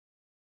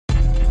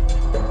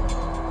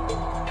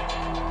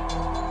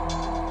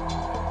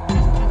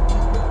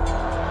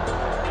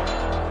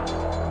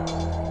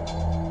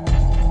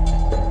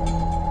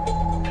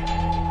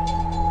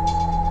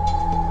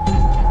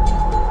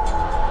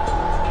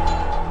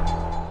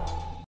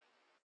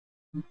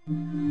Hello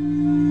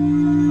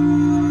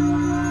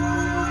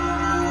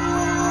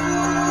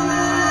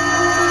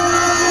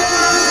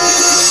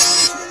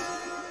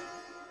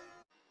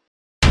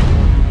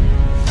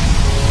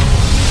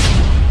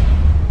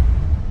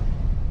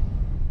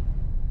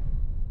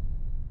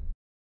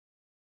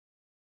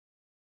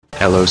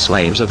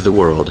slaves of the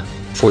world.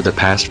 For the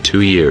past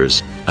 2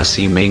 years, a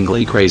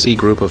seemingly crazy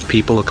group of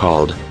people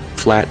called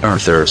Flat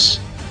Earthers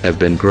have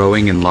been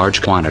growing in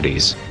large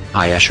quantities.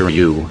 I assure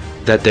you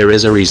that there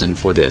is a reason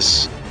for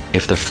this.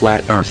 If the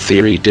Flat Earth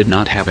theory did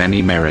not have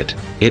any merit,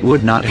 it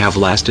would not have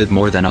lasted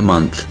more than a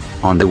month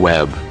on the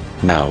web.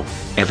 Now,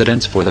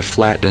 evidence for the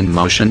flat and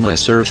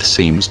motionless Earth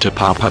seems to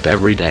pop up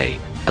every day,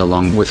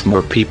 along with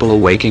more people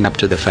waking up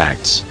to the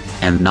facts,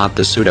 and not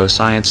the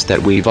pseudoscience that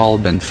we've all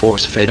been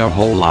force-fed our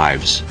whole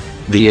lives.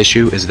 The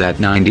issue is that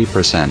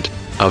 90%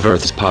 of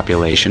Earth's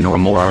population or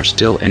more are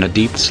still in a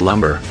deep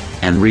slumber,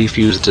 and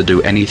refuse to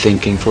do any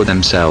thinking for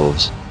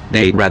themselves.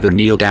 They'd rather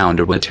kneel down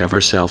to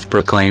whatever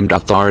self-proclaimed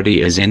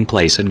authority is in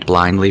place and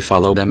blindly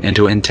follow them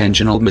into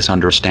intentional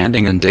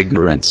misunderstanding and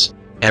ignorance.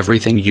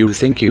 Everything you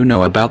think you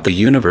know about the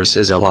universe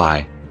is a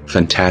lie.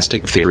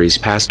 Fantastic theories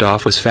passed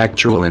off as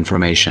factual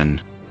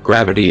information.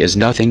 Gravity is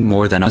nothing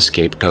more than a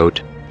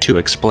scapegoat to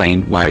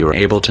explain why you're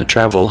able to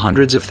travel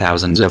hundreds of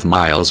thousands of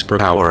miles per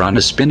hour on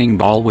a spinning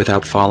ball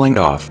without falling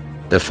off.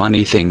 The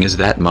funny thing is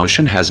that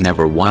motion has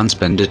never once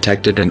been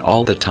detected in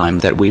all the time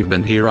that we've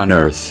been here on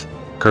Earth.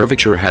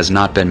 Curvature has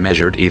not been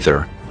measured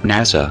either.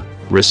 NASA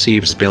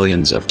receives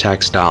billions of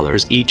tax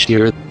dollars each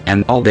year,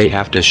 and all they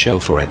have to show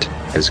for it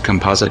is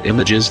composite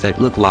images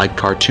that look like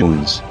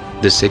cartoons.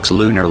 The 6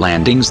 lunar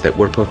landings that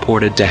were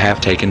purported to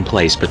have taken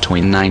place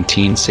between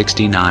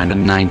 1969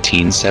 and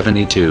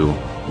 1972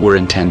 were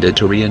intended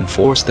to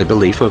reinforce the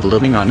belief of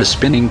living on a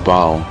spinning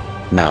ball.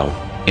 Now,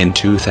 in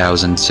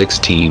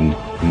 2016,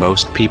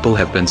 most people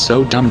have been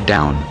so dumbed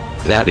down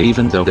that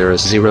even though there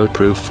is zero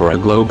proof for a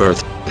globe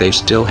Earth, they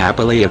still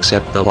happily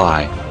accept the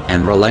lie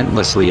and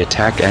relentlessly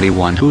attack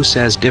anyone who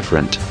says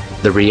different.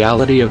 The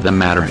reality of the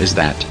matter is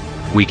that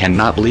we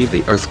cannot leave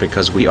the Earth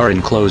because we are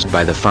enclosed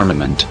by the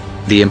firmament.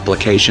 The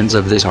implications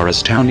of this are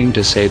astounding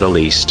to say the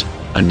least.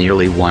 A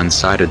nearly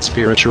one-sided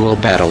spiritual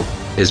battle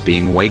is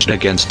being waged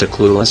against a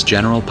clueless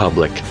general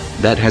public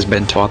that has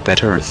been taught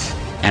that Earth,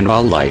 and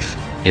all life,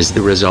 is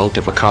the result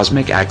of a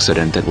cosmic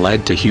accident that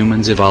led to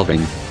humans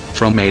evolving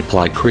from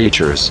ape-like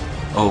creatures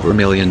over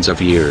millions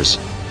of years.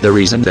 The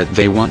reason that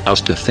they want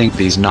us to think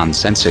these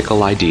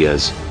nonsensical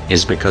ideas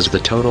is because the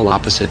total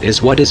opposite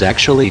is what is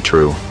actually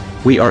true.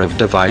 We are of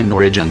divine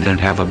origin and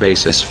have a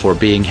basis for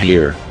being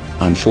here.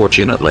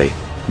 Unfortunately,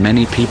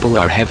 many people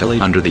are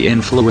heavily under the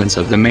influence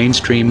of the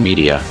mainstream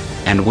media,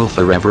 and will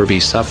forever be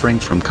suffering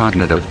from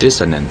cognitive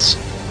dissonance.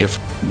 If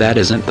that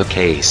isn't the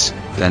case,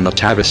 then the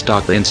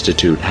Tavistock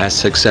Institute has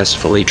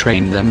successfully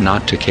trained them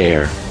not to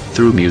care.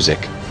 Through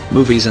music,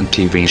 movies and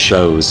TV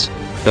shows,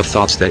 the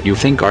thoughts that you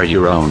think are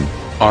your own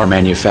are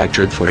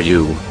manufactured for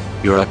you.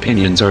 Your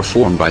opinions are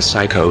formed by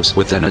psychos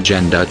with an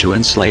agenda to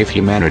enslave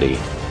humanity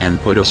and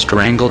put a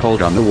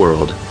stranglehold on the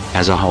world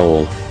as a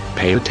whole.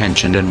 Pay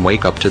attention and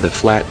wake up to the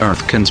Flat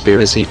Earth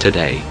conspiracy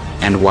today,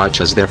 and watch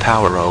as their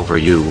power over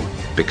you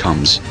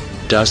becomes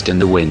dust in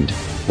the wind.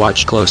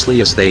 Watch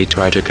closely as they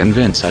try to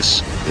convince us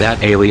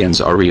that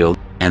aliens are real,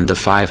 and the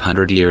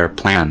 500-year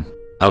plan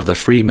of the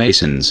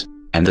Freemasons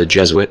and the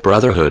Jesuit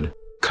Brotherhood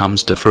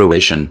comes to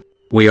fruition.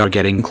 We are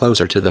getting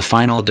closer to the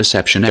final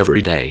deception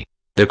every day.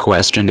 The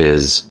question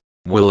is,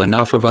 will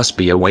enough of us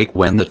be awake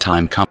when the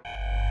time comes?